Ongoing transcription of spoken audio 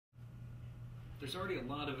There's already a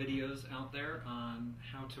lot of videos out there on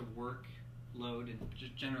how to work, load, and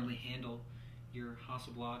just generally handle your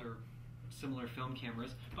Hasselblad or similar film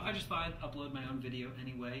cameras, but I just thought I'd upload my own video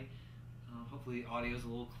anyway. Hopefully the audio is a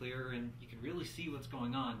little clearer and you can really see what's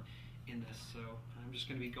going on in this. So I'm just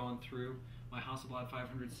going to be going through my Hasselblad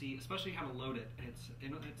 500c, especially how to load it.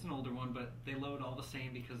 It's an older one, but they load all the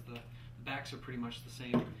same because the backs are pretty much the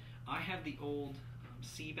same. I have the old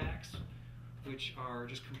C backs, which are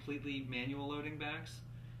just completely manual loading backs.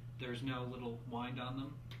 There's no little wind on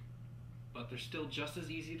them, but they're still just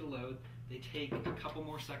as easy to load. They take a couple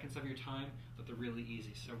more seconds of your time, but they're really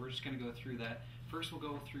easy. So we're just going to go through that. First we'll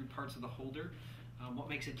go through parts of the holder. What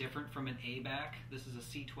makes it different from an A back? This is a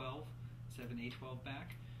C12 instead of an A12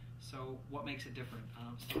 back. So what makes it different?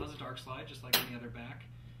 Still has a dark slide just like any other back.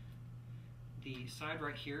 The side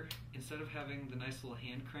right here, instead of having the nice little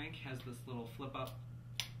hand crank, has this little flip up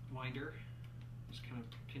winder. Just kind of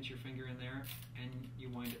pinch your finger in there and you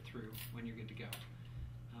wind it through when you're good to go.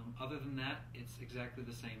 Other than that, it's exactly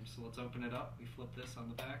the same. So let's open it up. We flip this on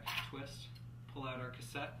the back, twist, pull out our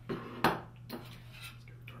cassette. Let's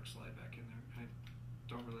get our dark slide back in there. I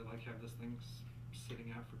don't really like have this thing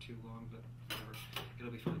sitting out for too long, but whatever,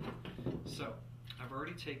 it'll be fine. So I've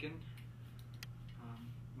already taken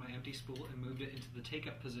my empty spool and moved it into the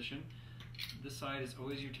take-up position. This side is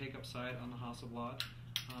always your take-up side on the Hasselblad.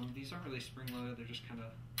 These aren't really spring-loaded; they just kind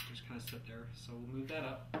of sit there. So we'll move that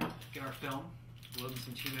up. Get our film. Loading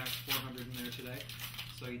some T-Max 400 in there today.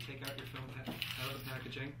 So you take out your film out of the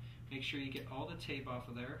packaging. Make sure you get all the tape off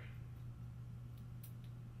of there.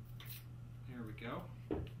 There we go.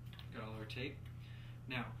 Got all our tape.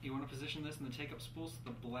 Now, you want to position this in the take-up spool so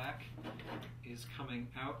the black is coming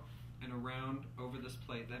out and around over this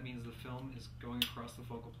plate. That means the film is going across the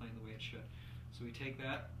focal plane the way it should. So we take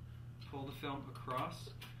that, pull the film across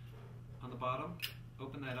on the bottom,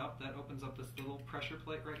 open that up. That opens up this little pressure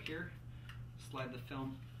plate right here. Slide the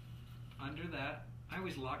film under that. I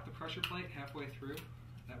always lock the pressure plate halfway through.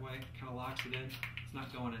 That way it kind of locks it in. It's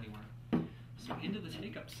not going anywhere. So into the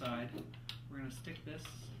take-up side, we're going to stick this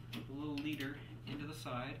little leader into the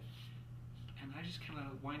side, and I just kind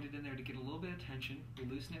of wind it in there to get a little bit of tension. We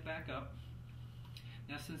loosen it back up.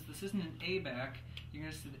 Now since this isn't an A back, you're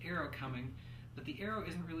going to see the arrow coming, but the arrow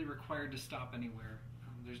isn't really required to stop anywhere.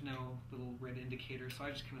 There's no little red indicator, so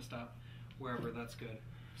I just kind of stop wherever. That's good.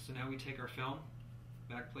 So now we take our film,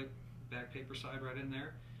 back paper side right in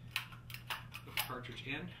there, put the cartridge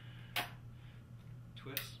in,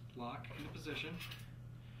 twist, lock into position,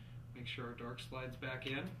 make sure our dark slides back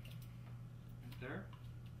in, right there.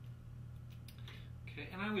 Okay,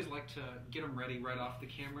 and I always like to get them ready right off the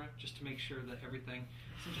camera just to make sure that everything,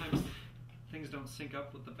 sometimes things don't sync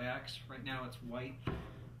up with the backs. Right now it's white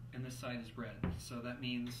and this side is red, so that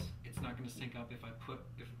means it's not going to sync up.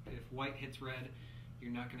 If white hits red,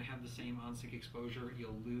 you're not going to have the same on-sync exposure.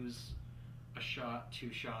 You'll lose a shot,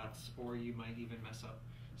 2 shots, or you might even mess up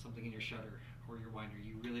something in your shutter or your winder.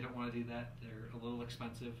 You really don't want to do that. They're a little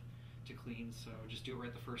expensive to clean, so just do it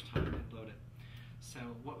right the first time and load it. So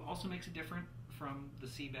what also makes it different from the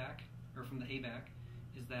C back, or from the A back,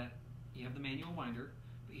 is that you have the manual winder,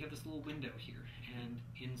 but you have this little window here, and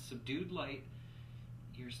in subdued light,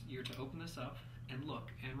 you're to open this up and look.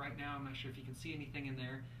 And right now, I'm not sure if you can see anything in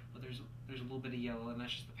there, but there's a little bit of yellow, and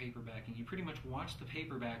that's just the paper backing. You pretty much watch the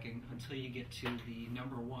paper backing until you get to the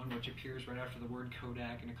number 1, which appears right after the word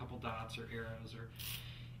Kodak and a couple dots or arrows. Or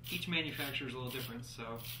each manufacturer is a little different,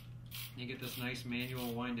 so you get this nice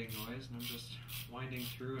manual winding noise, and I'm just winding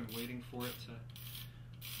through and waiting for it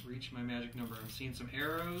to reach my magic number. I'm seeing some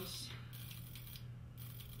arrows.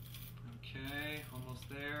 Okay, almost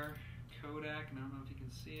there. Kodak, and I don't know if you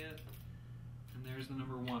can see it. And there's the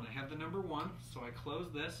number 1. I have the number 1, so I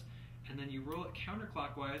close this, and then you roll it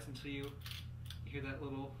counterclockwise until you hear that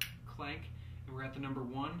little clank, and we're at the number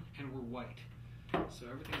 1, and we're white. So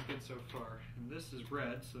everything's good so far. And this is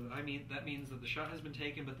red, so that means that the shot has been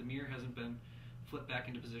taken, but the mirror hasn't been flipped back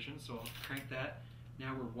into position, so I'll crank that.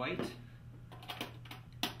 Now we're white.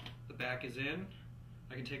 The back is in.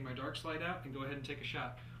 I can take my dark slide out and go ahead and take a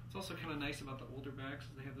shot. What's also kind of nice about the older backs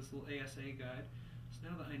is they have this little ASA guide. So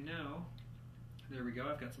now that I know, there we go,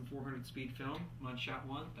 I've got some 400 speed film. I'm on shot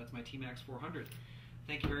 1. That's my T-Max 400.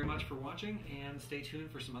 Thank you very much for watching, and stay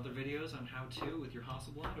tuned for some other videos on how to with your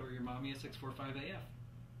Hasselblad or your Mamiya 645 AF.